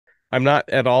I'm not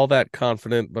at all that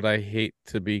confident, but I hate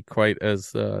to be quite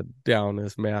as down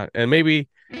as Matt. And maybe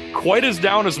Quite as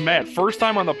down as Matt. First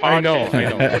time on the podcast. I know.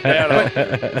 Put that But out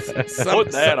there. some,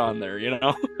 Put that on there.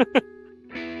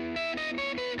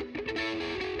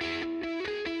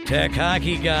 Tech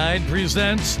Hockey Guide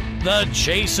presents the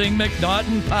Chasing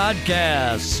McNaughton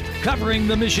podcast, covering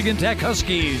the Michigan Tech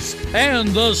Huskies and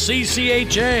the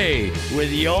CCHA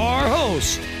with your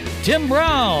host, Tim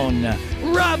Brown,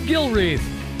 Rob Gilreath,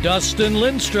 Dustin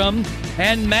Lindstrom,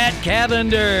 and Matt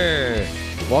Cavender.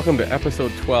 Welcome to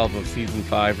episode 12 of season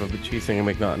 5 of the Chasing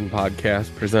McNaughton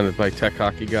podcast, presented by Tech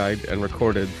Hockey Guide and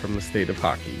recorded from the state of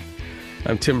hockey.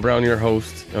 I'm Tim Brown, your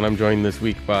host, and I'm joined this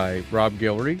week by Rob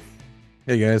Gilreath.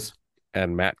 Hey guys.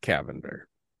 And Matt Cavender.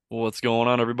 What's going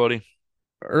on, everybody?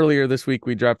 Earlier this week,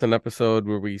 we dropped an episode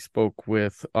where we spoke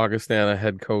with Augustana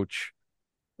head coach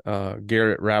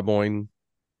Garrett Raboin.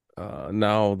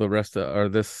 Now the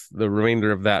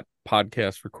remainder of that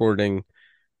podcast recording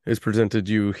is presented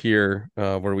to you here,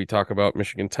 where we talk about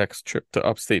Michigan Tech's trip to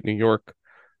upstate New York,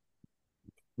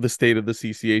 the state of the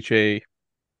CCHA,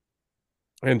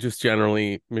 and just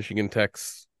generally Michigan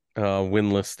Tech's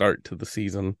winless start to the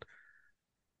season.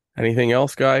 Anything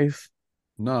else, guys?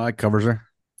 No, that covers her.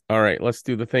 All right, let's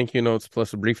do the thank you notes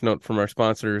plus a brief note from our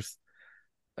sponsors,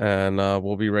 and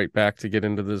we'll be right back to get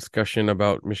into the discussion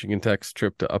about Michigan Tech's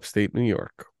trip to upstate New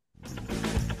York.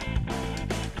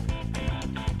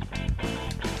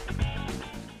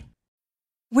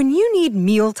 When you need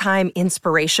mealtime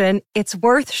inspiration, it's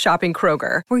worth shopping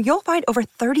Kroger, where you'll find over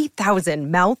 30,000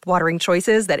 mouth-watering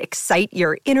choices that excite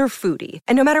your inner foodie.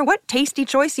 And no matter what tasty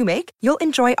choice you make, you'll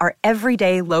enjoy our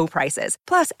everyday low prices,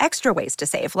 plus extra ways to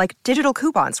save, like digital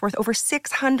coupons worth over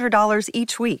 $600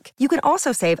 each week. You can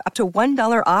also save up to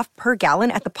 $1 off per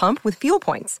gallon at the pump with fuel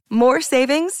points. More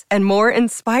savings and more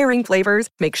inspiring flavors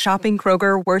make shopping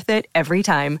Kroger worth it every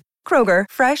time. Kroger,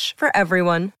 fresh for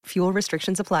everyone. Fuel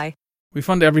restrictions apply. We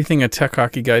fund everything a Tech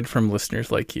Hockey Guide from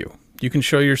listeners like you. You can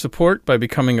show your support by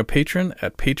becoming a patron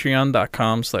at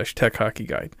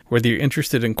patreon.com/techhockeyguide. Whether you're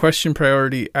interested in question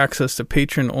priority, access to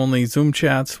patron-only Zoom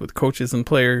chats with coaches and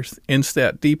players,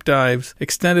 in-stat deep dives,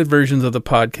 extended versions of the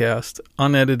podcast,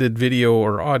 unedited video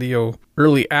or audio,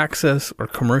 early access, or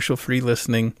commercial-free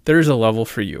listening, there's a level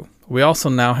for you. We also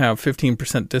now have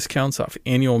 15% discounts off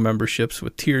annual memberships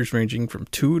with tiers ranging from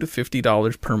 $2 to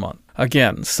 $50 per month.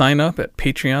 Again, sign up at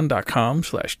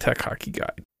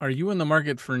patreon.com/techhockeyguide. Are you in the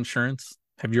market for insurance?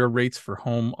 Have your rates for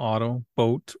home, auto,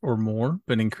 boat, or more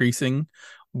been increasing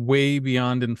way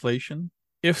beyond inflation?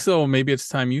 If so, maybe it's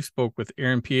time you spoke with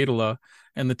Aaron Pietola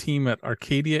and the team at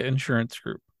Arcadia Insurance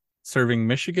Group, serving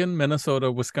Michigan,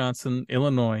 Minnesota, Wisconsin,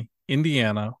 Illinois,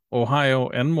 Indiana, Ohio,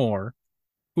 and more.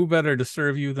 Who better to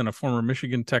serve you than a former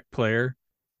Michigan Tech player?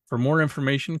 For more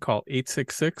information, call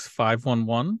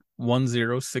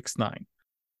 866-511-1069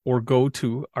 or go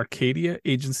to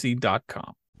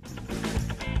arcadiaagency.com.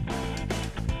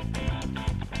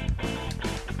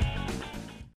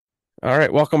 All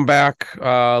right, welcome back.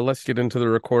 Let's get into the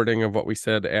recording of what we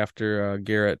said after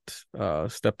Garrett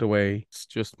stepped away. It's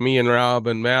just me and Rob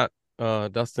and Matt.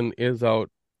 Dustin is out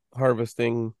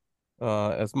harvesting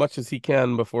as much as he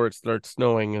can before it starts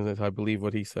snowing, as I believe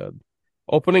what he said.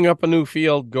 Opening up a new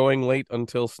field, going late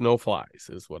until snow flies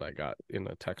is what I got in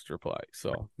a text reply.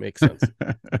 So makes sense.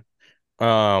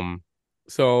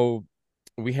 So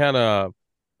we had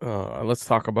let's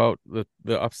talk about the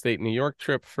upstate New York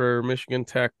trip for Michigan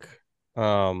Tech.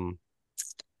 I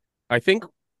think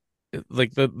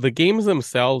like the games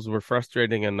themselves were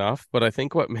frustrating enough, but I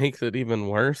think what makes it even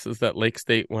worse is that Lake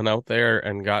State went out there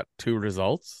and got 2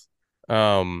 results.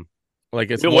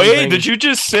 It's Wait, did you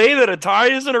just say that a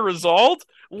tie isn't a result?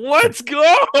 Let's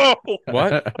go!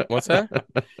 What? What's that?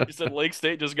 You said Lake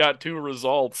State just got 2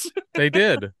 results. They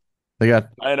did. They got.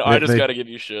 I know. I just gotta give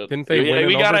you shit. Didn't they win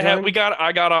we in gotta overtime?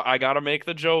 I gotta make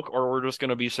the joke, or we're just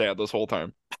gonna be sad this whole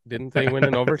time. Didn't they win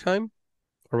in overtime,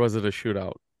 or was it a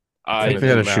shootout? I think they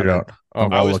had a shootout. Oh,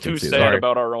 I was too sad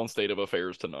about our own state of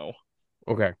affairs to know.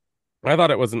 Okay, I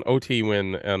thought it was an OT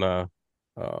win and a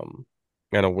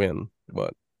win,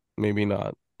 but maybe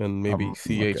not. And maybe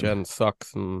CHN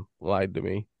sucks and lied to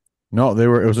me. No,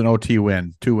 it was an OT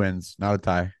win. 2 wins, not a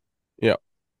tie. Yep.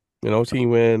 An OT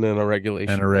win and a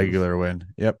regulation. And a regular win.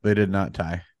 Yep, they did not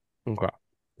tie. Okay.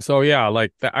 So yeah,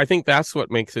 I think that's what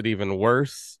makes it even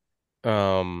worse.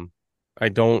 I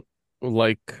don't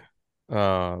like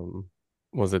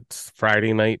was it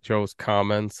Friday night Joe's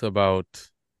comments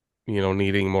about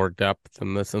needing more depth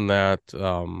and this and that.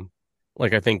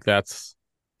 I think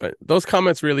those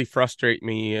comments really frustrate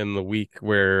me in the week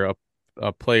where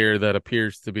a player that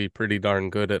appears to be pretty darn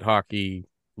good at hockey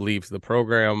leaves the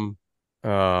program.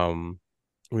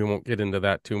 We won't get into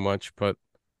that too much, but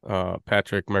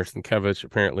Patrick Marcinkiewicz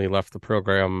apparently left the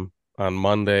program on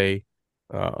Monday.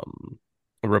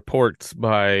 Reports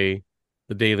by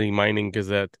the Daily Mining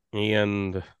Gazette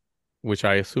and which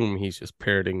I assume he's just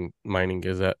parroting Mining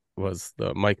Gazette was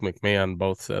the Mike McMahon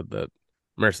both said that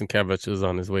Marcinkiewicz is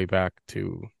on his way back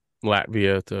to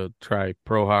Latvia to try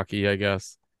pro hockey, I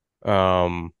guess.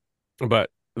 But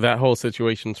that whole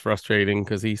situation's frustrating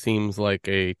because he seems like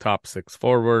a top six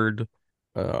forward.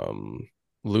 Um,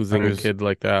 Losing a kid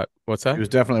like that. What's that? He was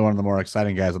definitely one of the more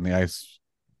exciting guys on the ice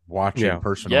watching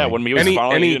personally. Yeah, when he was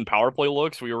finally he, getting power play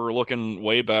looks, we were looking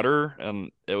way better,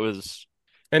 and it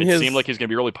seemed like he's going to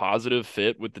be a really positive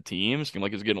fit with the team. Seemed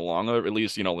like he's getting along, at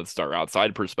least, let's start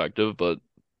outside perspective, but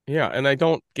yeah, and I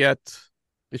don't get,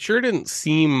 it sure didn't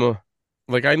seem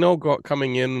like I know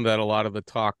coming in that a lot of the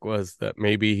talk was that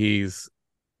maybe he's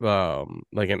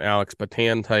like an Alex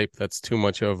Batan type that's too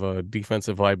much of a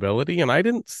defensive liability, and I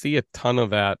didn't see a ton of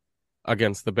that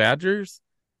against the Badgers.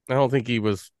 I don't think he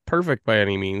was perfect by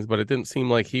any means, but it didn't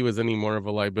seem like he was any more of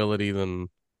a liability than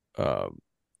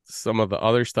some of the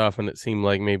other stuff, and it seemed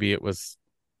like maybe it was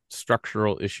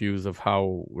structural issues of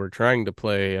how we're trying to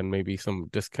play and maybe some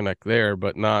disconnect there,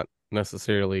 but not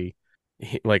necessarily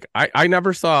like I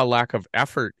never saw a lack of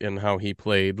effort in how he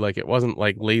played. Like it wasn't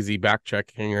like lazy back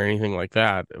checking or anything like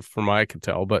that from what I could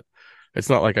tell, but it's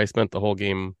not like I spent the whole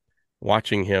game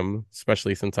watching him,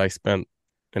 especially since I spent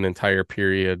an entire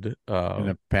period in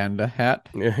a panda hat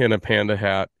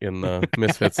in the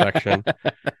misfit section,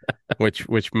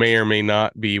 which may or may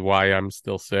not be why I'm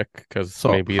still sick, because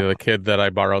maybe the kid that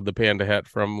I borrowed the panda hat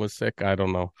from was sick. I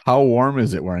don't know. How warm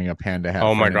is it wearing a panda hat?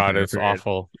 Oh my God, it's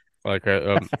awful. Like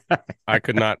I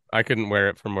couldn't wear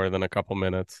it for more than a couple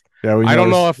minutes. Yeah, I don't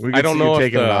know if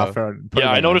it off.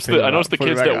 I noticed the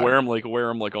kids that wear them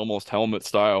like almost helmet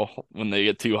style when they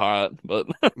get too hot. But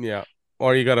yeah,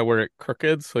 or you got to wear it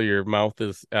crooked so your mouth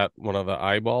is at one of the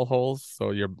eyeball holes.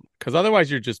 So because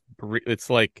otherwise you're just it's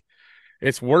like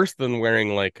it's worse than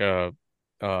wearing like a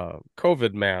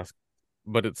COVID mask,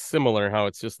 but it's similar how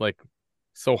it's just like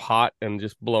so hot and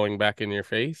just blowing back in your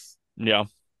face. Yeah.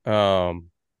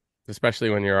 Especially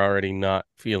when you're already not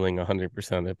feeling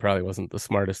 100%. It probably wasn't the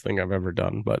smartest thing I've ever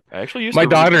done, but my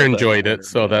daughter enjoyed it,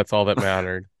 so that's all that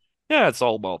mattered. Yeah, that's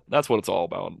what it's all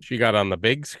about. She got on the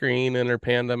big screen in her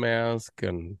panda mask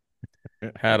and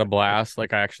had a blast.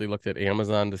 Like I actually looked at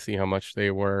Amazon to see how much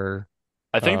they were.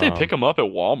 I think they pick them up at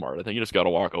Walmart. I think you just got to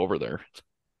walk over there.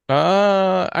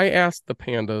 I asked the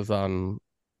pandas on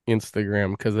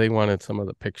Instagram because they wanted some of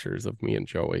the pictures of me and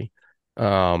Joey.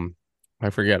 I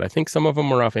forget. I think some of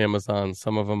them were off Amazon.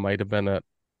 Some of them might have been at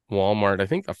Walmart. I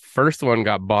think the first one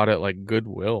got bought at like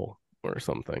Goodwill or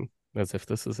something, as if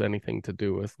this is anything to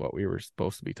do with what we were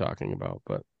supposed to be talking about.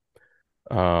 But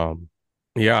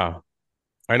yeah,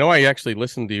 I know I actually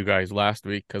listened to you guys last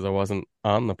week because I wasn't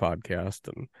on the podcast,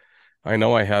 and I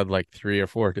know I had like 3 or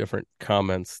 4 different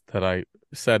comments that I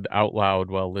said out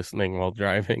loud while listening while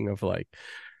driving of like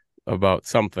about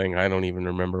something. I don't even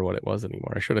remember what it was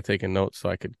anymore. I should have taken notes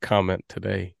so I could comment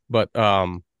today. But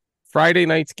Friday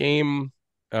night's game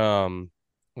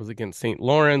was against St.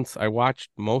 Lawrence. I watched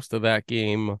most of that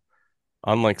game,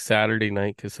 unlike Saturday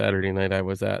night, because Saturday night I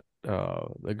was at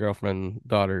the girlfriend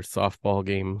daughter's softball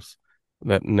games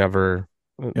that never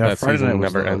that Friday season night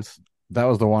never ends. That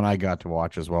was the one I got to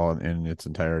watch as well in its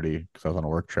entirety because I was on a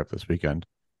work trip this weekend.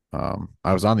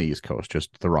 I was on the East Coast,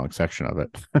 just the wrong section of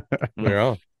it.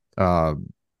 Yeah. What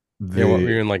were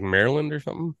you in, like Maryland or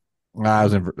something? I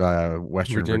was in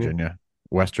Western Virginia.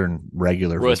 Western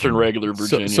regular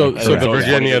Virginia. So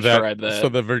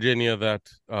the Virginia that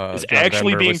is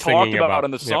actually being talked about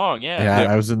in the song. Yeah.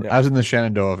 I was in the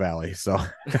Shenandoah Valley, so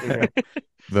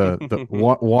the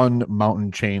one mountain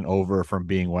chain over from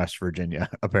being West Virginia.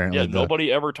 Apparently, yeah.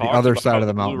 Nobody ever talks the other about side of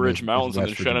the Blue Ridge Mountains and the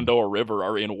Virginia. Shenandoah River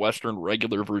are in Western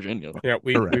regular Virginia. Yeah,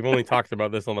 we've only talked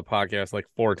about this on the podcast like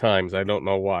 4 times. I don't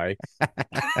know why.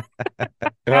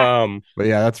 But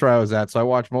yeah, that's where I was at. So I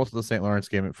watched most of the St. Lawrence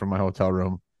game from my hotel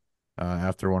room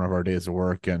after one of our days of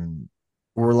work, and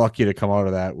we're lucky to come out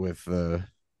of that with the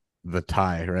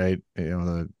tie. Right,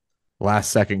 the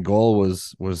last second goal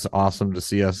was awesome to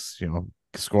see us,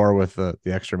 score with the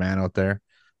extra man out there,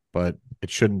 but it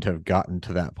shouldn't have gotten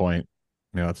to that point.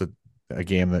 It's a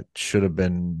game that should have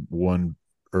been won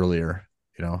earlier.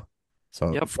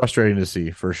 So frustrating to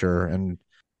see for sure, and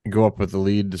go up with the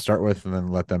lead to start with and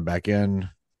then let them back in,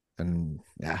 and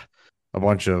a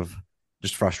bunch of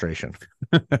just frustration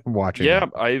watching. Yeah,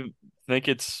 I think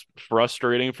it's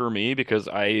frustrating for me because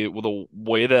the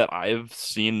way that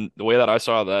I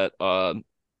saw that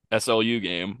SLU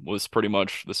game was pretty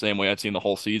much the same way I've seen the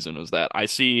whole season, is that I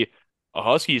see a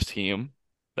Huskies team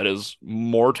that is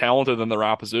more talented than their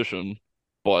opposition,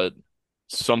 but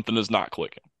something is not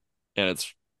clicking. And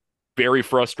it's very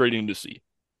frustrating to see.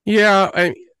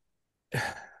 Yeah,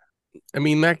 I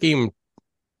mean that game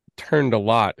turned a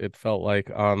lot, it felt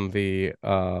like, on the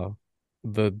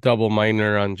double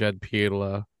minor on Jed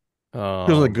Pietla. It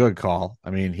was a good call.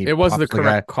 I mean, he It was the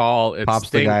correct call. It pops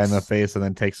the guy in the stinks. face and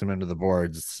then takes him into the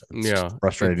boards. It's just Yeah,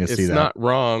 frustrating to see it's that. not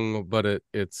wrong, but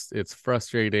it's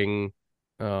frustrating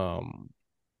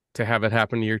to have it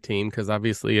happen to your team, because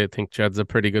obviously I think Jed's a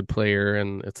pretty good player,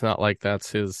 and it's not like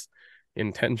that's his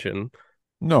intention.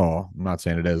 No, I'm not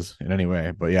saying it is in any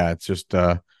way, but yeah, it's just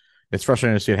it's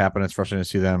frustrating to see it happen. It's frustrating to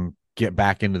see them get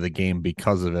back into the game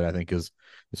because of it. I think is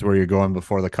where you're going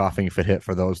before the coughing fit hit.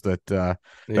 For those that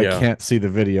can't see the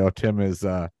video, Tim is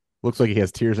looks like he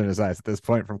has tears in his eyes at this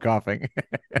point from coughing.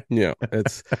 Yeah,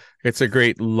 it's a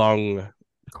great lung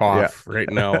cough right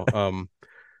now.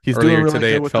 He's doing Earlier really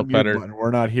today good it with the felt mute better. button. We're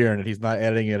not hearing it. He's not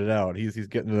editing it out. He's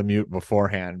getting to the mute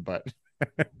beforehand, but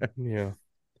Yeah.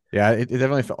 Yeah, it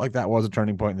definitely felt like that was a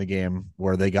turning point in the game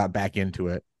where they got back into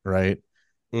it, right?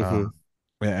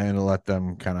 Mm-hmm. And let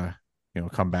them kind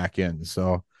of come back in.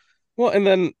 So Well,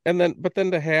 but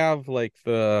then to have like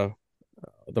the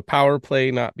power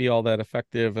play not be all that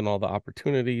effective, and all the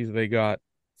opportunities they got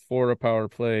for a power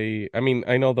play. I mean,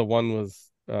 I know the one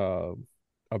was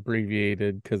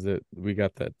abbreviated because we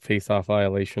got that face-off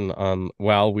violation on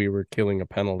while we were killing a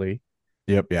penalty.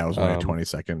 Yep, yeah, it was only a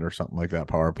 20-second or something like that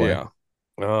power play.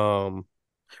 Yeah.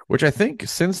 Which I think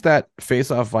since that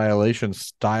face-off violation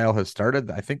style has started,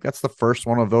 I think that's the first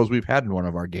one of those we've had in one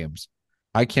of our games.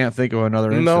 I can't think of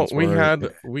another instance. No, we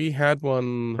had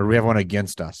one, or we have one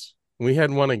against us. We had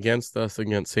one against us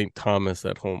against St. Thomas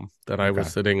at home that I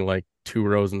was sitting like 2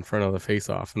 rows in front of the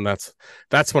face-off, and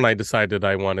that's when I decided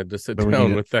I wanted to sit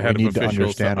down with the head of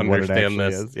officials to understand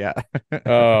this. Is. Yeah.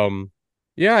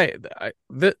 Yeah,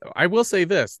 I will say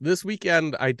this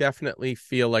weekend I definitely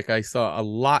feel like I saw a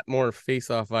lot more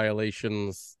face-off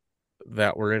violations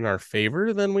that were in our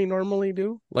favor than we normally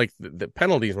do. Like the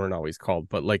penalties weren't always called,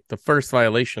 but like the first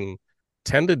violation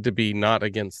tended to be not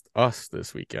against us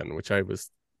this weekend, which I was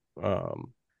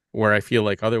where I feel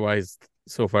like otherwise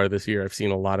so far this year I've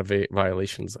seen a lot of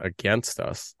violations against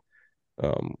us,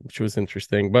 which was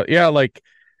interesting. But yeah, like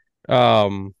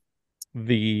the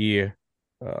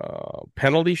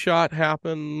penalty shot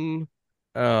happened,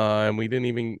 and we didn't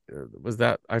even was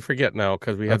that I forget now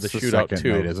because we had the shootout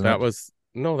too. Night, that was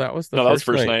that was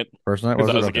first night. First night was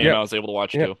that was a game I was able to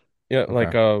watch too. Yeah, okay.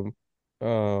 Like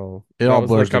it all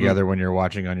blurs together when you're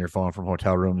watching on your phone from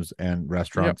hotel rooms and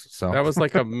restaurants. Yep. So that was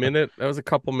like a minute. That was a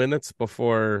couple minutes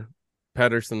before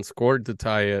Pedersen scored to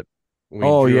tie it.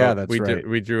 That's right.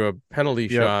 We drew a penalty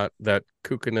shot that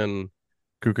Kukkonen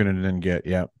didn't get.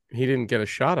 Yeah, he didn't get a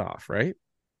shot off, right?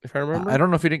 If I remember, I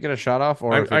don't know if he didn't get a shot off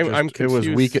or I'm confused.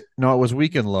 It was weak. No, it was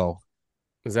weak and low.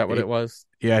 Is that what it was?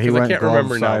 Yeah, he went. I can't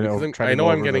remember now. I know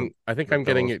I'm getting. I think I'm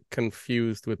getting it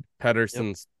confused with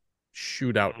Pedersen's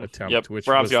shootout attempt. Yep, which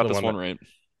Rob's was got the this one right.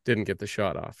 Didn't get the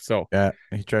shot off. So yeah,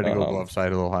 he tried to go glove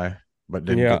side a little high, but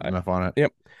didn't get enough on it.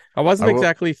 Yep, I wasn't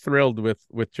exactly thrilled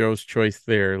with Joe's choice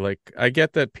there. Like I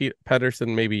get that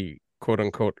Pedersen maybe quote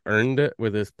unquote earned it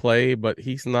with his play, but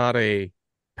he's not a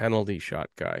penalty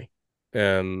shot guy,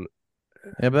 and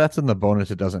yeah, but that's in the bonus.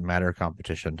 It doesn't matter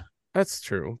competition. That's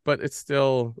true, but it's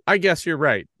still. I guess you're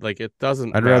right. Like it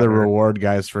doesn't. I'd rather reward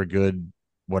guys for good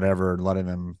whatever, and letting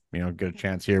them get a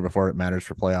chance here before it matters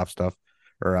for playoff stuff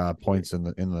or points in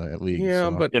the league. Yeah,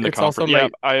 so. but in the it's also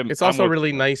it's also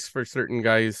really nice for certain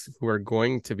guys who are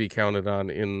going to be counted on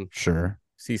in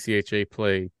CCHA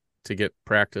play to get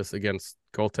practice against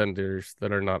goaltenders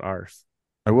that are not ours.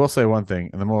 I will say one thing,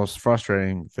 and the most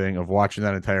frustrating thing of watching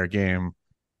that entire game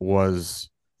was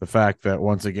the fact that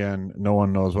once again, no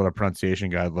one knows what a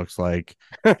pronunciation guide looks like,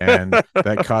 and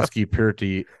that Koski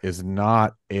Pirti is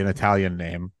not an Italian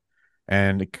name,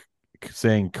 and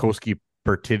saying Koski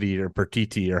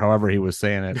Pertiti or however he was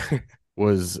saying it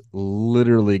was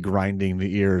literally grinding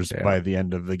the ears by the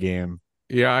end of the game.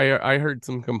 Yeah, I heard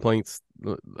some complaints.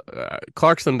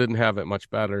 Clarkson didn't have it much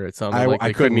better. It sounded like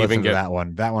I couldn't even get that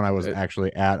one. That one I was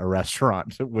actually at a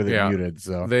restaurant with it muted.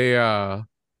 So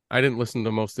I didn't listen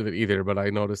to most of it either, but I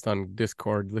noticed on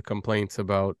Discord the complaints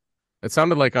about. It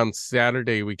sounded like on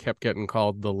Saturday we kept getting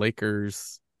called the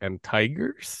Lakers and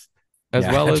Tigers, as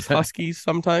well as Huskies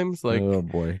sometimes. Like, oh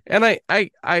boy! And I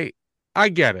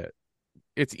get it.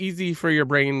 It's easy for your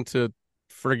brain to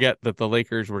forget that the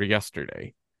Lakers were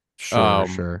yesterday.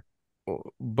 Sure.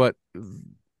 But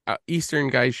Eastern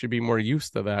guys should be more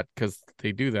used to that because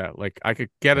they do that. Like I could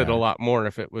get it a Yeah. lot more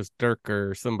if it was Dirk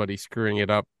or somebody screwing it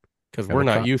up because Yeah, we're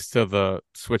not used to the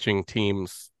switching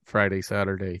teams Friday,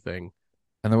 Saturday thing.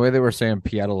 and the way they were saying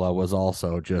Pietola was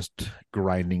also just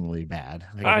grindingly bad.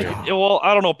 Like,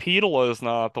 I don't know. Petola is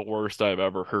not the worst I've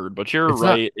ever heard, but you're it's not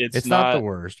right. It's it's not the not.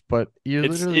 worst, but you're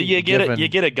It's literally you get it. You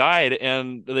given get a guide,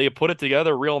 and they put it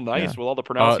together real yeah. nice with all the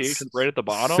pronunciations right at the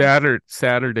bottom.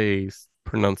 Saturday's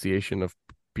pronunciation of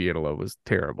Pietola was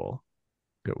terrible.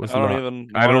 It was I don't not.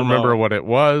 even I want to don't remember know, what it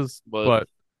was, but but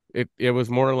it was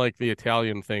more like the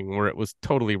Italian thing where it was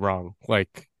totally wrong.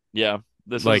 yeah,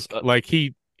 this is Like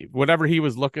he whatever he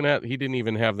was looking at, he didn't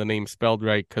even have the name spelled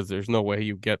right because there's no way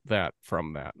you get that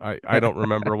from that. I don't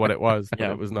remember what it was, but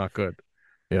yeah. it was not good.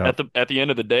 Yeah. At the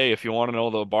end of the day, if you want to know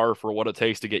the bar for what it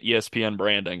takes to get ESPN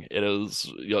branding, it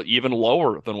is, even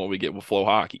lower than what we get with Flow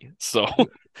Hockey. So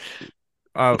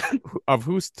Uh, of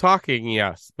who's talking,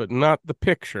 yes, but not the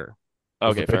picture.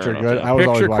 Was the okay, fair picture enough. good? Yeah, I was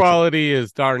always Picture watching. quality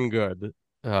is darn good.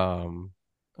 Um,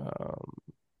 um,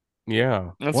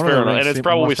 yeah. that's One of fair the enough, and rinks it's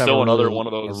probably must have still another one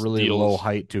of a those really low deals.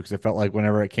 height too, because it felt like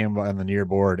whenever it came on the near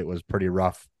board, it was pretty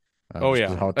rough, Oh just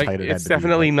because yeah. of how Like tight it had it's to be.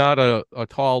 But definitely not a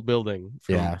tall building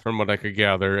yeah, from what I could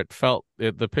gather. It felt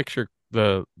the picture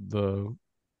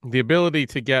the ability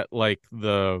to get like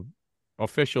the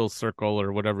official circle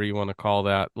or whatever you want to call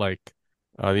that, like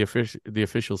the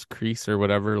officials crease or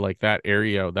whatever, like that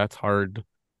area, that's hard.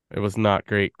 It was not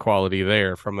great quality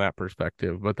there from that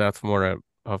perspective, but that's more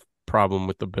a problem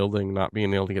with the building not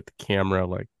being able to get the camera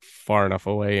like far enough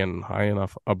away and high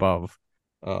enough above.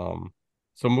 Um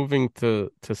so moving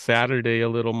to Saturday a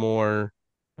little more,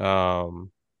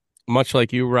 um, much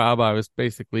like you, Rob, I was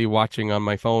basically watching on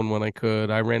my phone when I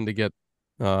could. I ran to get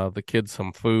the kids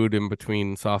some food in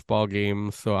between softball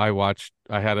games, so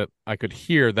I could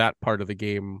hear that part of the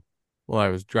game while I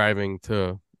was driving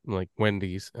to like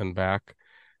Wendy's and back.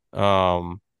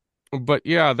 Um, but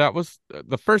yeah, that was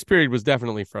the first period was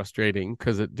definitely frustrating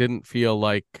because it didn't feel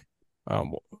like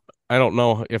um I don't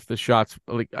know if the shots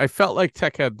like I felt like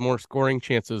Tech had more scoring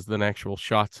chances than actual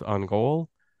shots on goal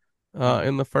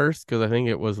in the first because I think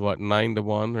it was what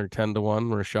 9-1 or 10-1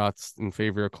 were shots in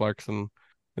favor of Clarkson,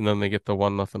 and then they get the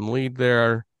 1-0 lead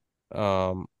there.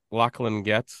 Lachlan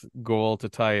Getz' goal to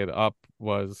tie it up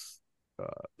was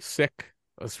sick.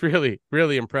 It was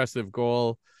really impressive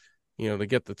goal, to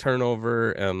get the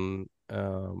turnover and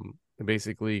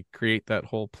basically create that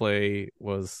whole play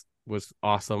was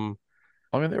awesome.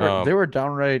 I mean they Um, were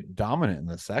downright dominant in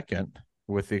the second,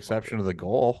 with the exception of the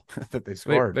goal that they they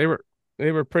scored. they were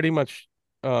they were pretty much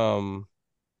um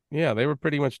yeah, they were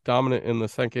pretty much dominant in the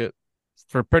second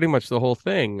for pretty much the whole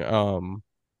thing.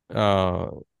 Uh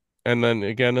and then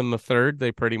again in the third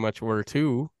they pretty much were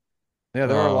too. Yeah,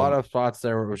 there were a lot Um of spots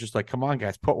there where it was just like, come on,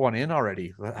 guys, put one in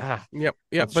already. yep,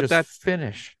 Let's but just that's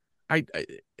finish. I, I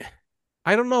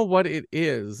I don't know what it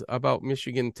is about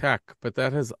Michigan Tech, but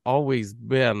that has always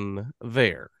been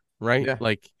there, right? Yeah,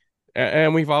 Like,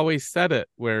 and we've always said it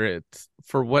where it's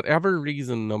for whatever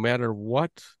reason, no matter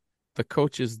what the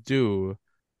coaches do,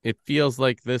 it feels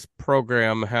like this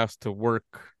program has to work,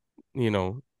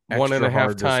 one and extra a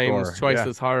half hard to times, score. twice Yeah.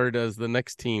 as hard as the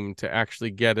next team to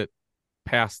actually get it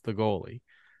past the goalie.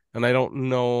 And I don't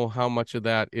know how much of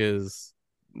that is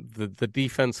the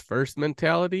defense first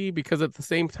mentality because at the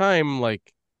same time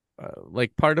like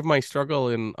part of my struggle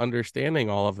in understanding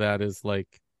all of that is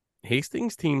like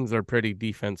Hastings teams are pretty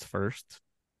defense first,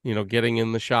 getting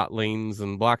in the shot lanes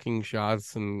and blocking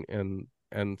shots and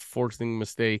forcing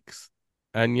mistakes,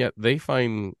 and yet they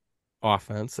find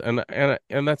offense and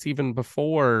that's even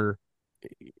before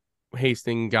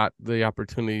Hastings got the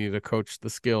opportunity to coach the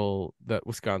skill that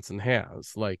Wisconsin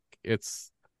has. Like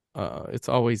it's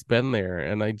always been there,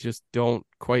 and I just don't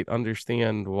quite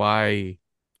understand why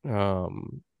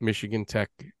Michigan Tech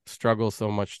struggles so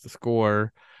much to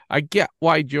score. I get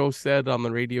why Joe said on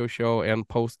the radio show and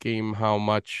post game how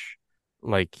much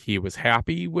like he was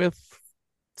happy with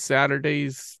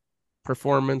Saturday's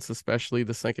performance, especially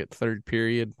the second, third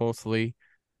period mostly.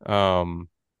 Um,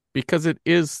 because it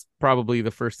is probably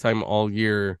the first time all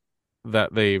year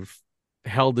that they've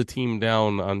held the team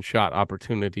down on shot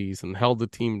opportunities and held the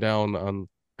team down on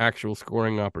actual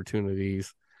scoring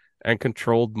opportunities and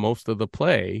controlled most of the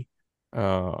play.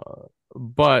 Uh,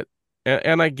 but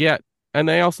and I get and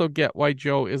I also get why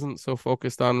Joe isn't so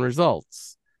focused on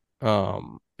results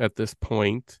at this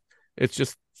point. It's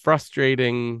just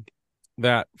frustrating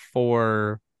that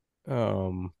for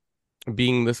um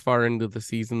being this far into the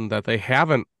season that they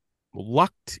haven't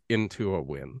lucked into a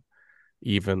win.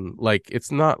 Even like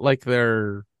it's not like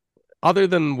they're other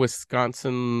than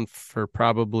Wisconsin for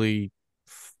probably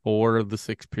 4 of the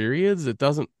 6 periods.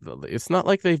 It's not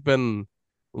like they've been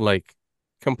like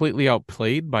completely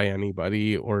outplayed by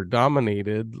anybody or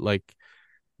dominated. Like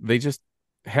they just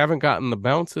haven't gotten the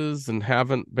bounces and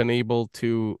haven't been able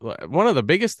to. One of the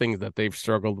biggest things that they've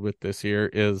struggled with this year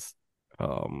is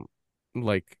um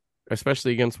like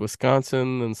especially against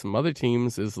Wisconsin and some other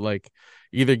teams is like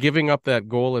either giving up that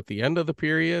goal at the end of the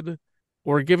period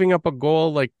or giving up a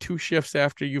goal like 2 shifts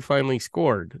after you finally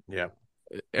scored. Yeah.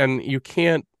 And you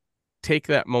can't take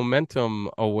that momentum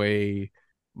away,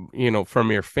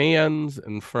 from your fans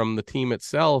and from the team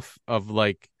itself of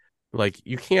like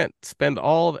you can't expend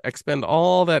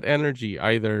all that energy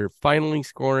either finally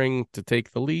scoring to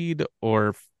take the lead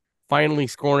or finally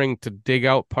scoring to dig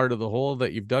out part of the hole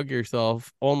that you've dug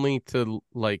yourself only to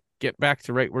like get back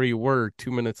to right where you were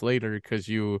 2 minutes later because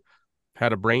you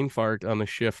had a brain fart on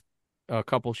a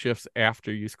couple shifts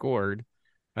after you scored.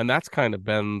 And that's kind of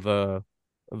been the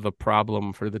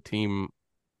problem for the team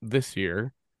this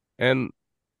year. And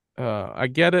I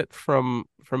get it from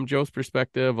Joe's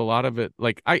perspective. A lot of it,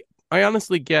 like I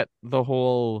honestly get the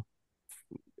whole.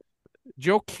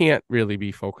 Joe can't really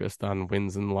be focused on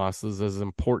wins and losses, as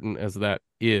important as that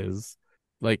is.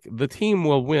 Like the team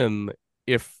will win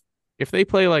if they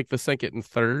play like the second and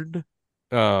third,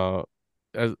 uh,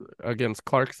 against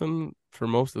Clarkson for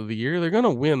most of the year. They're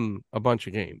gonna win a bunch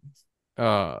of games.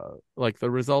 Like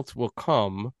the results will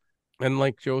come, and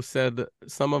like Joe said,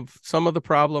 some of the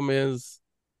problem is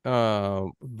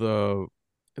the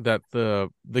that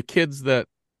the kids that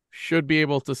should be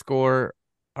able to score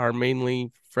are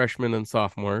mainly freshmen and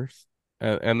sophomores,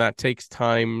 and that takes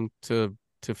time to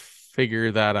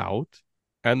figure that out.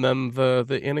 And then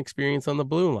the inexperience on the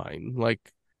blue line. Like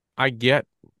I get,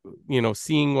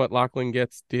 seeing what Lachlan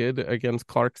Getz did against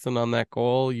Clarkson on that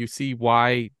goal, you see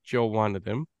why Joe wanted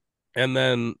him. And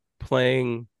then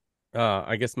playing,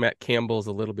 I guess Matt Campbell's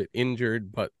a little bit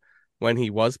injured, but when he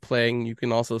was playing, you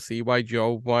can also see why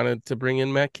Joe wanted to bring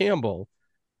in Matt Campbell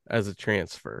as a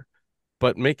transfer.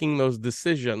 But making those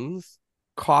decisions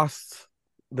costs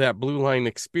that blue line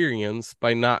experience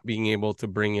by not being able to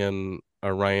bring in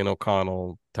a Ryan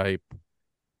O'Connell type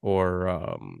or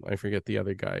I forget the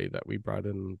other guy that we brought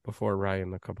in before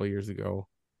Ryan a couple of years ago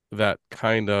that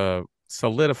kind of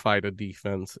solidified a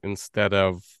defense instead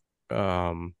of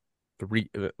we're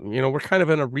kind of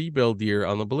in a rebuild year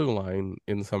on the blue line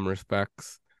in some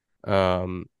respects,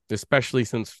 especially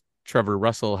since Trevor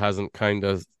Russell hasn't kind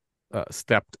of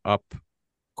stepped up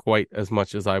quite as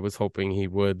much as I was hoping he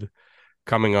would,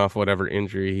 coming off whatever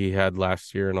injury he had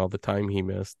last year and all the time he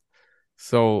missed.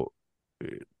 So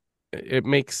it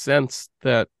makes sense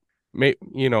that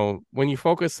when you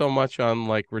focus so much on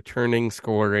like returning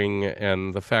scoring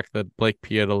and the fact that Blake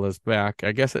Pietl is back,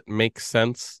 I guess it makes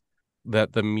sense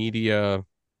that the media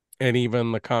and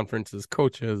even the conference's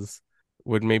coaches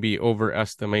would maybe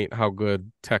overestimate how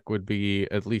good Tech would be,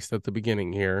 at least at the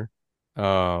beginning here.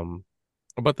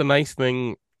 But the nice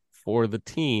thing for the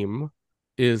team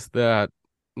is that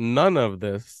none of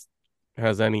this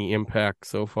has any impact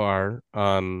so far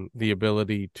on the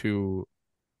ability to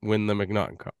win the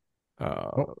McNaughton Cup.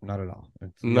 Not at all.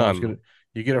 None.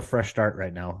 You get a fresh start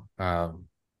right now.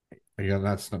 Again,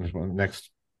 that's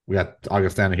next. We got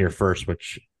Augustana here first,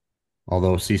 which,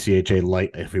 although CCHA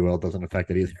light, if you will, doesn't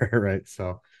affect it either, right?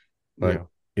 So, but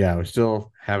yeah, we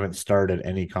still haven't started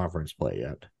any conference play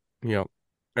yet. Yeah.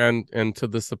 And to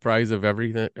the surprise of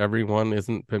everyone,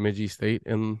 isn't Bemidji State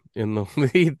in the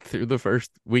lead through the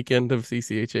first weekend of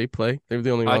CCHA play? They're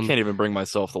the only one. I can't even bring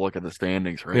myself to look at the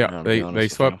standings right now.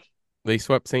 They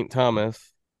swept St.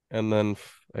 Thomas, and then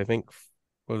I think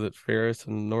was it Ferris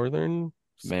and Northern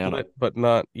split, but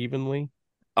not evenly.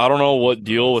 I don't know what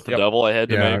deal with the devil I had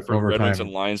to make for overtime. Red Wings and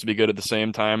Lions to be good at the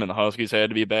same time, and the Huskies had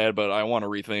to be bad. But I want to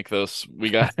rethink this. We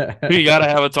got to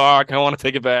have a talk. I want to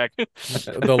take it back.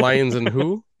 The Lions and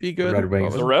who be good? Red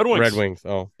Wings. The Red Wings. Red Wings.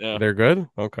 Oh, yeah. They're good.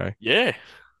 Okay. Yeah.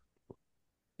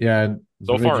 Yeah.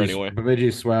 So far, anyway.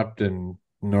 Bemidji swept and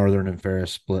Northern and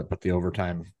Ferris split, but the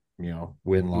overtime,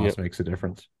 win-loss makes a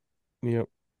difference. Yep.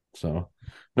 So,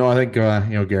 no, I think,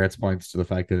 Garrett's points to the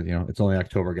fact that, it's only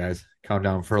October, guys. Calm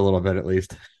down for a little bit at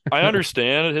least. I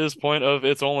understand his point of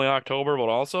it's only October, but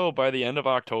also by the end of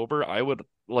October, I would,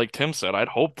 like Tim said, I'd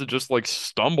hope to just like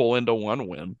stumble into one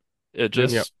win.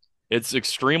 It's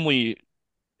extremely,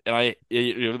 and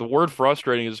the word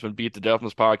frustrating has been beat to death in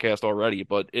this podcast already,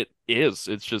 but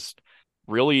it's just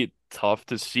really tough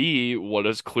to see what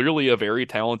is clearly a very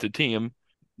talented team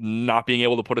not being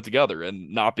able to put it together and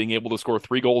not being able to score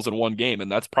 3 goals in one game.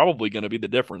 And that's probably going to be the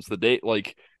difference. The day,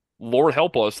 like, Lord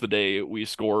help us the day we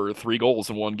score 3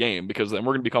 goals in one game, because then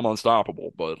we're going to become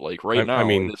unstoppable. But like now,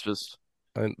 it's just.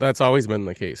 And that's always been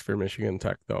the case for Michigan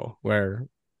Tech, though, where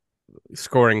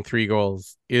scoring 3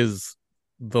 goals is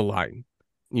the line.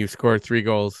 You score 3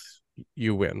 goals,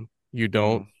 you win. You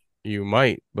don't, Mhm. you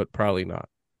might, but probably not.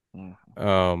 Mhm.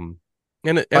 Um,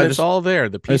 and I it's just all there.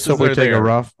 The I just hope pieces are there.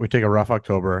 we take a rough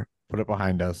October, put it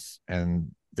behind us,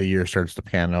 and the year starts to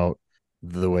pan out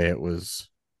the way it was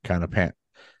kind of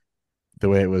the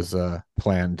way it was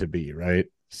planned to be, right?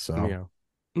 So, Yeah.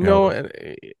 you know,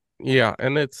 No, yeah,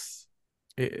 and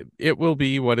it will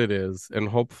be what it is, and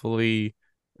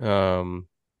um,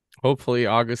 hopefully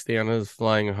Augustana is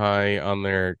flying high on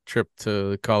their trip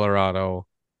to Colorado.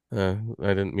 I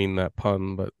didn't mean that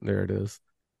pun, but there it is.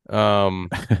 Um,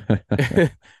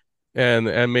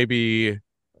 and maybe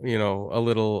a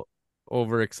little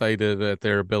overexcited at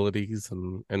their abilities,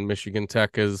 and Michigan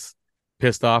Tech is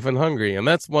pissed off and hungry, and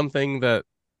that's one thing that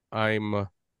I'm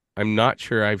I'm not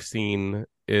sure I've seen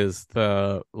is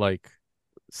the like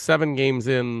 7 games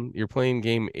in, you're playing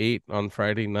game 8 on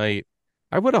Friday night.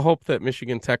 I would have hoped that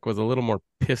Michigan Tech was a little more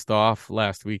pissed off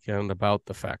last weekend about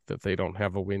the fact that they don't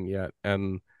have a win yet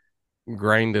and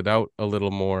grind it out a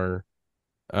little more.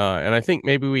 And I think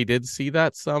maybe we did see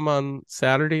that some on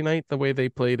Saturday night, the way they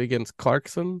played against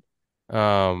Clarkson.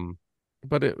 Um,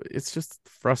 but it's just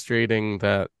frustrating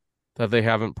that they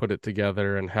haven't put it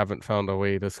together and haven't found a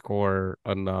way to score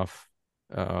enough.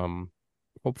 Um,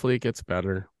 hopefully it gets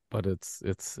better, but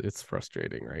it's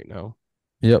frustrating right now.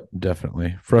 yep,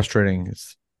 definitely. Frustrating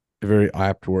is a very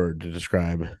apt word to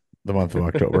describe the month of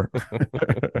October.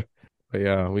 But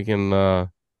yeah, we can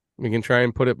try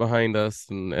and put it behind us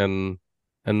and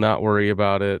not worry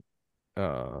about it.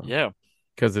 Yeah.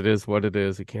 Because it is what it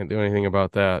is. We can't do anything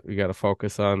about that. We got to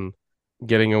focus on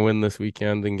getting a win this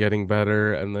weekend and getting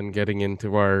better, and then getting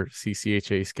into our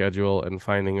CCHA schedule and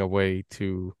finding a way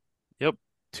Yep.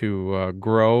 to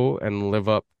grow and live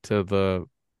up to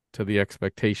the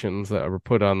expectations that were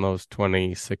put on those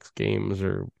 26 games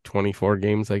or 24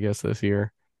 games, I guess, this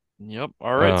year. Yep.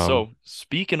 All right. Um, So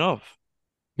speaking of,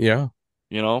 yeah.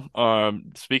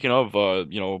 speaking of,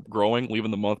 growing,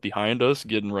 leaving the month behind us,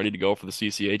 getting ready to go for the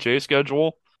CCHA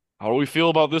schedule. How do we feel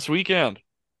about this weekend?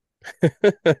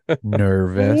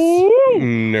 Nervous. Woo!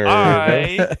 Nervous.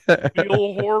 I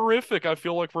feel horrific. I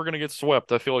feel like we're gonna get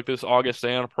swept. I feel like this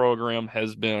Augustana program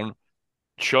has been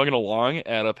chugging along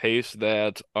at a pace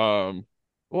that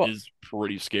Well, is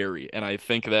pretty scary. And I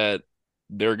think that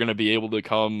they're gonna be able to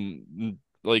come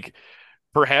like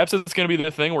perhaps it's gonna be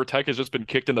the thing where Tech has just been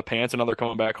kicked in the pants and now they're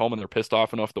coming back home and they're pissed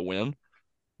off enough to win.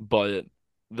 But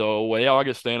the way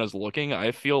Augustana's looking,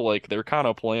 I feel like they're kind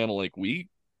of playing like we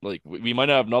might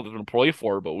not have nothing to play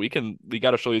for, but we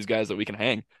got to show these guys that we can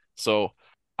hang. So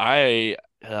I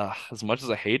as much as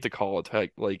I hate to call it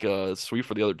Tech like sweep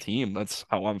for the other team, that's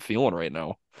how I'm feeling right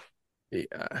now.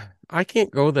 yeah, I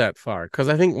can't go that far because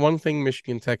I think one thing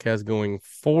Michigan Tech has going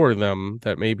for them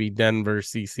that maybe Denver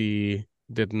CC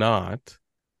did not,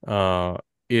 uh,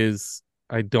 is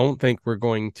I don't think we're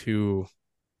going to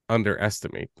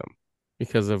underestimate them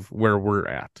because of where we're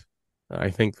at.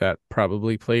 I think that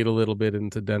probably played a little bit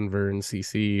into Denver and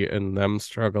CC and them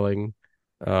struggling.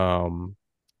 Um,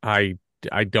 I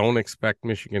I don't expect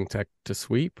Michigan Tech to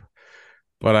sweep,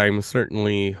 but I'm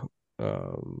certainly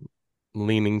um,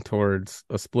 leaning towards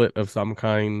a split of some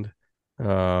kind.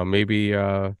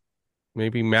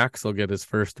 Maybe Max will get his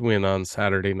first win on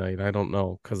Saturday night. I don't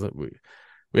know because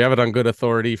we have it on good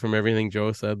authority from everything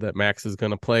Joe said that Max is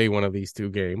going to play one of these 2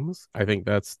 games. I think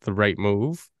that's the right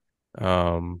move.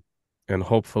 Um, and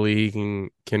hopefully he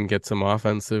can get some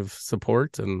offensive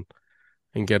support and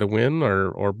get a win,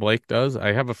 or Blake does.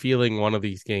 I have a feeling one of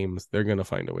these games they're going to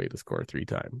find a way to score 3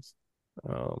 times.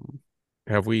 Um,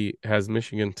 has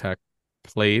Michigan Tech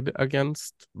played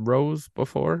against Rose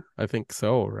before? I think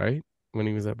so, right? When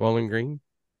he was at Bowling Green.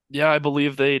 Yeah, I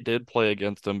believe they did play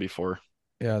against them before.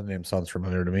 Yeah, the name sounds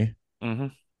familiar to me. hmm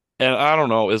And I don't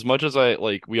know, as much as I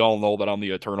like, we all know that I'm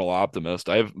the eternal optimist.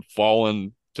 I've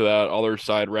fallen to that other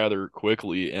side rather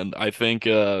quickly, and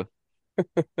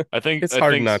It's I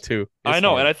hard think not to. I It's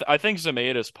know, and hard. I think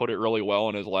Zemaitis put it really well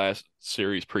in his last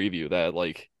series preview that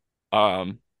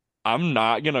um, I'm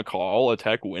not gonna call a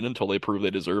Tech win until they prove they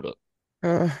deserve it.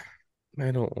 Uh,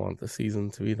 I don't want the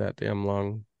season to be that damn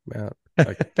long, Matt.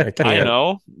 I I can't.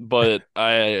 know, but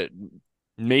I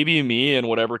maybe me in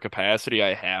whatever capacity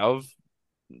I have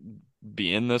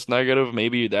being this negative,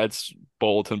 maybe that's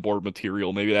bulletin board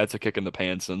material. Maybe that's a kick in the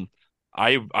pants, and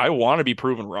I want to be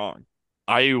proven wrong.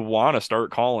 I want to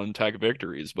start calling Tech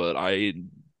victories, but I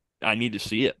need to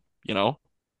see it, you know?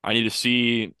 I need to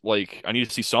see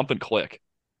something click.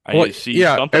 I need Well, to see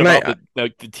yeah, something and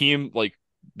about the team like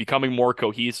becoming more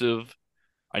cohesive.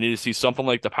 I need to see something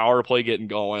like the power play getting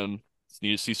going. I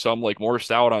need to see some like more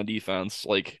stout on defense.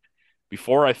 Like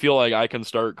before I feel like I can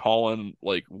start calling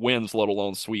like wins, let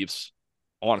alone sweeps.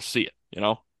 I want to see it, you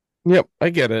know? Yep, I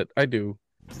get it. I do.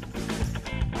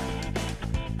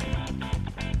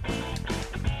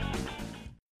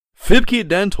 Fibke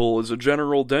Dental is a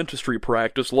general dentistry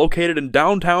practice located in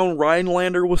downtown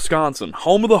Rhinelander, Wisconsin,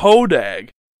 home of the Hodag.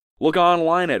 Look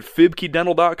online at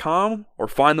fibkedental.com or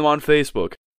find them on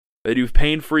Facebook. They do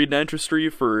pain-free dentistry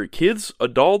for kids,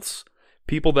 adults,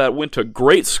 people that went to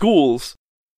great schools,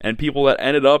 and people that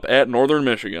ended up at Northern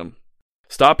Michigan.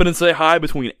 Stop in and say hi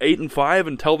between 8 and 5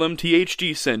 and tell them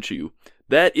THG sent you.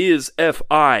 That is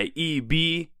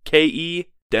FIEBKE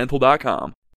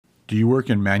dental.com. Do you work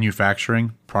in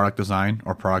manufacturing, product design,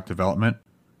 or product development?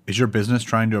 Is your business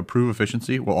trying to improve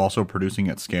efficiency while also producing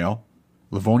at scale?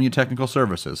 Livonia Technical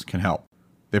Services can help.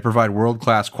 They provide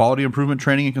world-class quality improvement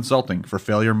training and consulting for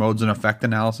failure modes and effect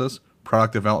analysis,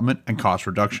 product development, and cost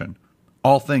reduction.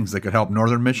 All things that could help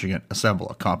Northern Michigan assemble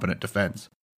a competent defense.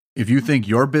 If you think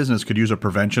your business could use a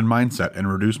prevention mindset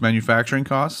and reduce manufacturing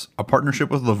costs, a partnership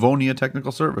with Livonia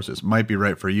Technical Services might be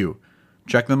right for you.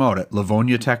 Check them out at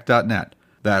livoniatech.net.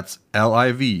 That's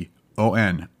LIVONIA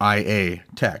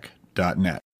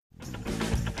tech.net.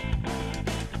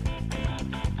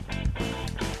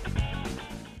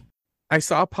 I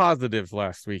saw positives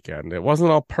last weekend. It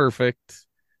wasn't all perfect.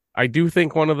 I do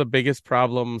think one of the biggest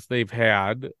problems they've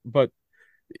had, but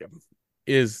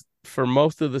is for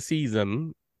most of the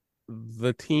season,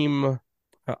 the team,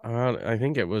 I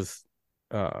think it was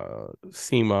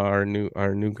Sema, our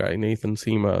new guy, Nathan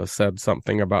Sema, said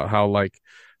something about how, like,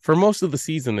 for most of the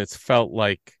season, it's felt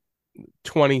like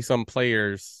 20 some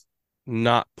players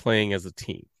not playing as a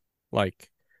team.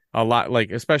 Like a lot, like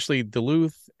especially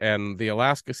Duluth and the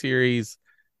Alaska series,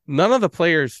 none of the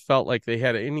players felt like they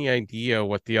had any idea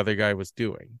what the other guy was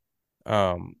doing.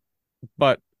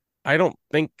 But I don't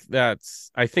think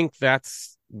I think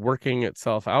that's working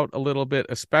itself out a little bit,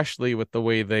 especially with the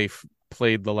way they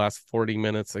played the last 40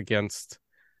 minutes against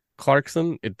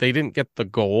Clarkson. They didn't get the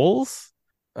goals.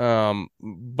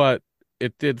 But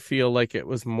it did feel like it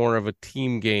was more of a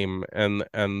team game, and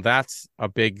that's a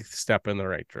big step in the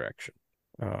right direction.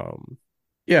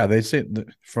 Yeah, they say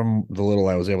from the little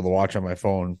I was able to watch on my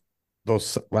phone,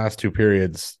 those last two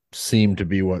periods seemed to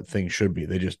be what things should be.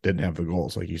 They just didn't have the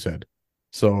goals, like you said.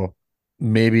 So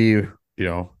maybe,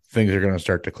 things are going to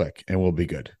start to click and we'll be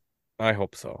good. I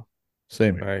hope so.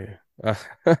 Same here.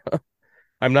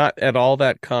 I'm not at all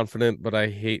that confident, but I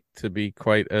hate to be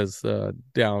quite as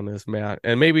down as Matt.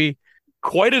 And maybe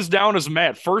quite as down as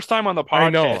Matt. First time on the podcast. I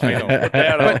know. Put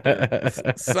that on.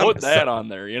 Put that on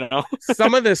there,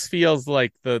 Some of this feels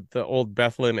like the old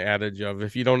Bethlehem adage of,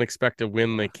 if you don't expect a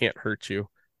win, they can't hurt you.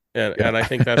 And I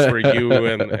think that's where you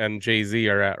and Jay-Z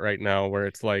are at right now, where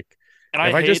it's like, if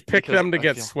I just pick them to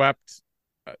get swept,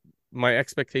 my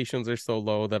expectations are so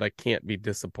low that I can't be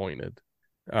disappointed.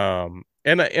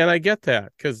 And I get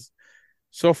that, because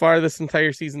so far this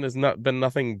entire season has not been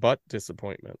nothing but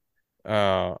disappointment.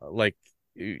 Like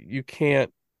you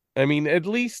can't. I mean, at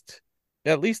least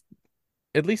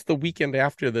the weekend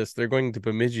after this, they're going to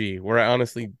Bemidji, where I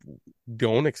honestly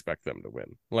don't expect them to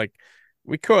win. Like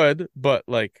we could, but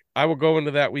like I will go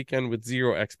into that weekend with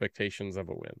zero expectations of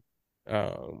a win,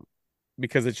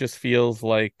 because it just feels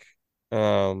like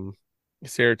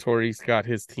Saratori's got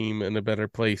his team in a better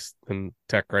place than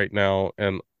Tech right now,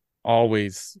 and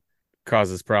always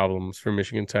causes problems for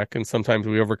Michigan Tech. And sometimes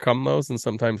we overcome those, and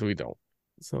sometimes we don't.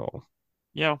 So,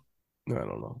 yeah, I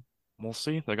don't know. We'll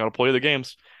see. They got to play the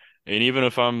games, and even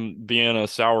if I'm being a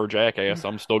sour jackass,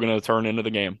 I'm still gonna turn into the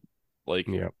game. Like,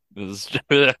 yeah,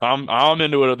 I'm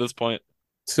into it at this point.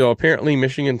 So apparently,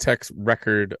 Michigan Tech's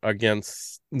record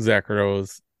against Zach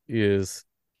Rose is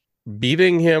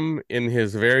beating him in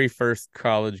his very first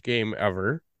college game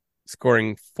ever,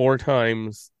 scoring 4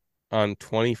 times on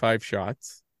 25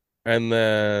 shots, and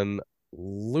then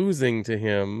losing to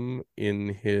him in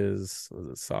his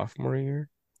sophomore year,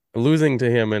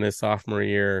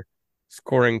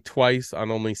 scoring twice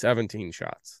on only 17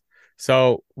 shots.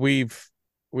 So we've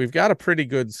got a pretty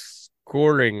good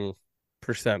scoring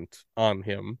percent on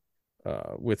him,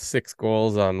 with 6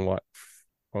 goals on what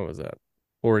was that,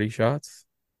 40 shots?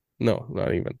 No,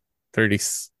 not even 30.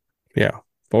 Yeah,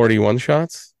 41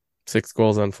 shots, 6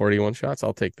 goals on 41 shots.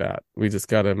 I'll take that. We just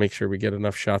got to make sure we get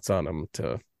enough shots on him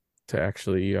to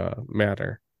actually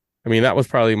matter. I mean, that was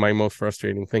probably my most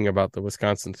frustrating thing about the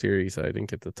Wisconsin series I didn't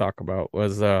get to talk about,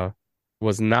 was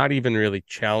not even really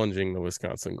challenging the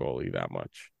Wisconsin goalie that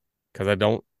much, because I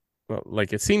don't,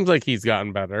 like, it seems like he's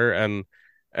gotten better, and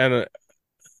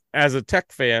as a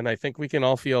Tech fan, I think we can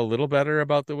all feel a little better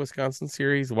about the Wisconsin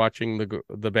series watching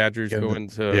the Badgers go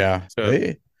into Yeah, to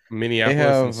they Minneapolis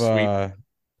and have sweep.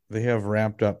 they have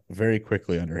ramped up very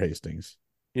quickly under Hastings.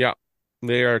 Yeah,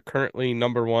 they are currently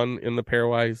number one in the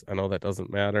pairwise. I know that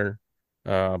doesn't matter,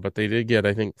 but they did get,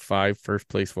 I think, 5 first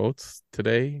place votes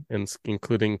today, and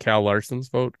including Cal Larson's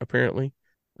vote apparently.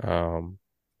 And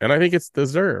I think it's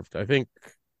deserved. I think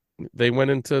they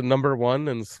went into number one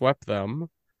and swept them.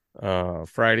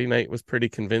 Friday night was pretty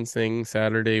convincing.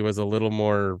 Saturday was a little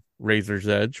more razor's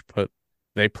edge, but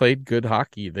they played good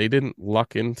hockey. They didn't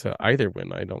luck into either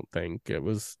win, I don't think. It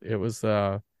was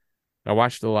I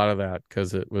watched a lot of that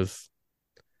because it was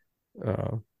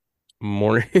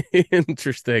more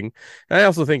interesting. I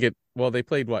also think they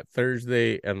played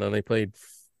Thursday and then they played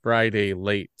Friday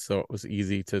late, so it was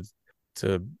easy to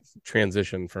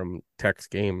transition from Tech's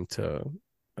game to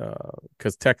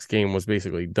because Tech's game was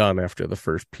basically done after the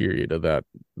first period of the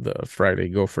Friday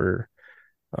Gopher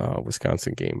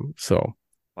Wisconsin game. So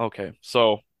Okay,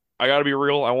 so I got to be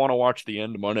real. I want to watch the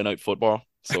end of Monday Night Football.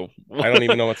 So I don't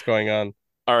even know what's going on.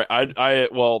 All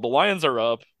right, well, the Lions are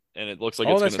up, and it looks like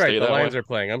it's going That's to right. stay The that Lions way. are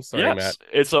playing. I'm sorry, Yes, Matt.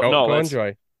 it's a, no, Go that's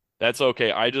enjoy. that's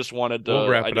okay. I just wanted to. We'll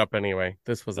wrap it up anyway.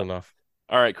 This was enough.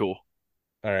 All right, cool.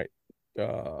 All right.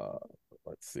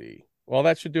 Let's see. Well,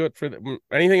 that should do it for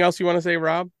anything else you want to say,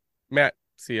 Rob? Matt,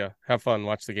 see ya. Have fun.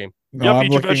 Watch the game. No, Yep, I'm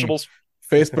eat your looking. vegetables.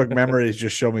 Facebook memories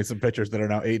just show me some pictures that are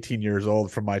now 18 years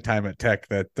old from my time at Tech.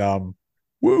 That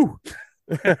woo.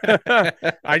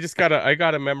 I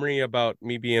got a memory about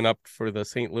me being up for the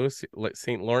St.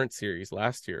 Lawrence series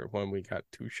last year when we got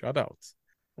 2 shutouts.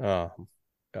 Yeah.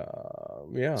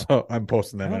 So I'm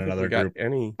posting them I in don't think another we group. got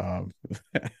any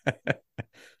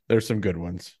There's some good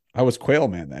ones. I was Quail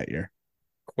Man that year.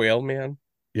 Quail Man.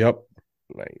 Yep.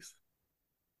 Nice.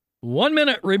 1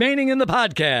 minute remaining in the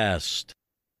podcast.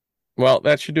 Well,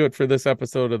 that should do it for this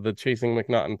episode of the Chasing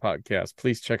McNaughton podcast.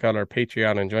 Please check out our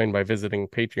Patreon and join by visiting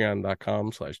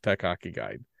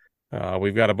patreon.com/techhockeyguide.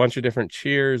 We've got a bunch of different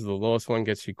tiers. The lowest one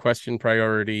gets you question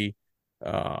priority.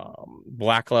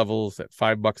 Black levels at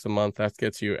 $5 a month. That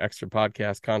gets you extra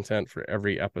podcast content for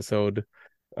every episode.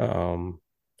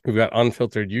 We've got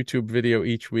unfiltered YouTube video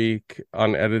each week,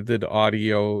 unedited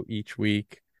audio each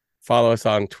week. Follow us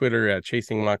on Twitter at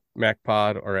Chasing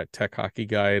MacPod or at Tech Hockey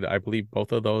Guide. I believe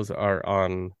both of those are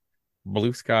on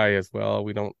Blue Sky as well.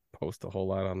 We don't post a whole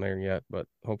lot on there yet, but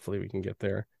hopefully we can get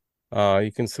there.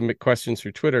 You can submit questions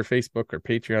through Twitter, Facebook, or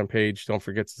Patreon page. Don't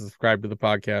forget to subscribe to the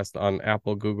podcast on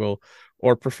Apple, Google,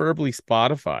 or preferably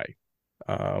Spotify.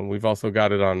 We've also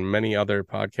got it on many other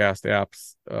podcast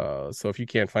apps. So if you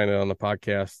can't find it on the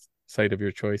podcast site of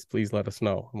your choice, please let us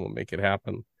know and we'll make it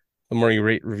happen. The more you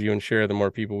rate, review, and share, the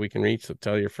more people we can reach. So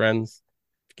tell your friends.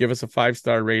 Give us a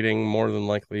 5-star rating, more than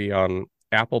likely on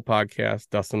Apple Podcasts.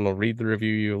 Dustin will read the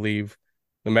review you leave,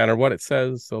 no matter what it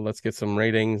says. So let's get some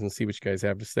ratings and see what you guys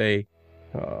have to say.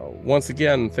 Once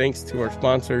again, thanks to our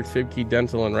sponsors, Fibke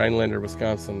Dental in Rhinelander,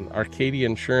 Wisconsin, Arcadia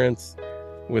Insurance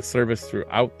with service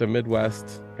throughout the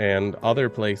Midwest and other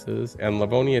places, and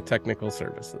Livonia Technical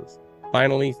Services.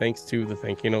 Finally, thanks to the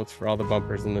thank you notes for all the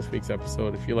bumpers in this week's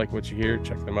episode. If you like what you hear,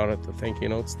 check them out at the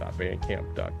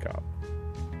thankyounotes.bandcamp.com.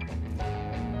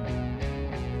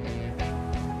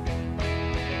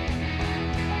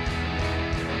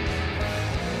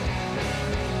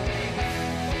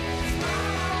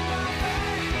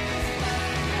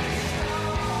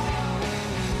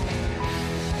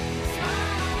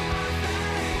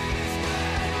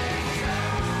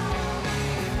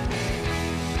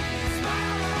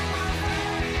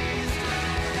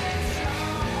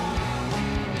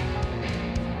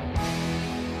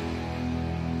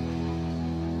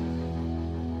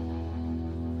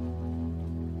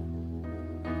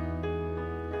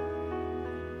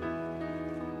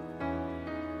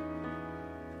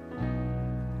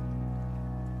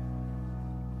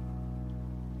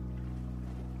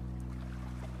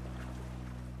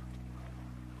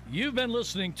 You've been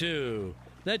listening to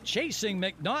the Chasing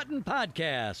McNaughton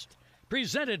podcast,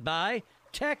 presented by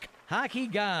Tech Hockey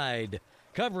Guide,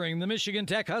 covering the Michigan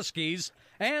Tech Huskies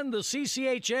and the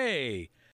CCHA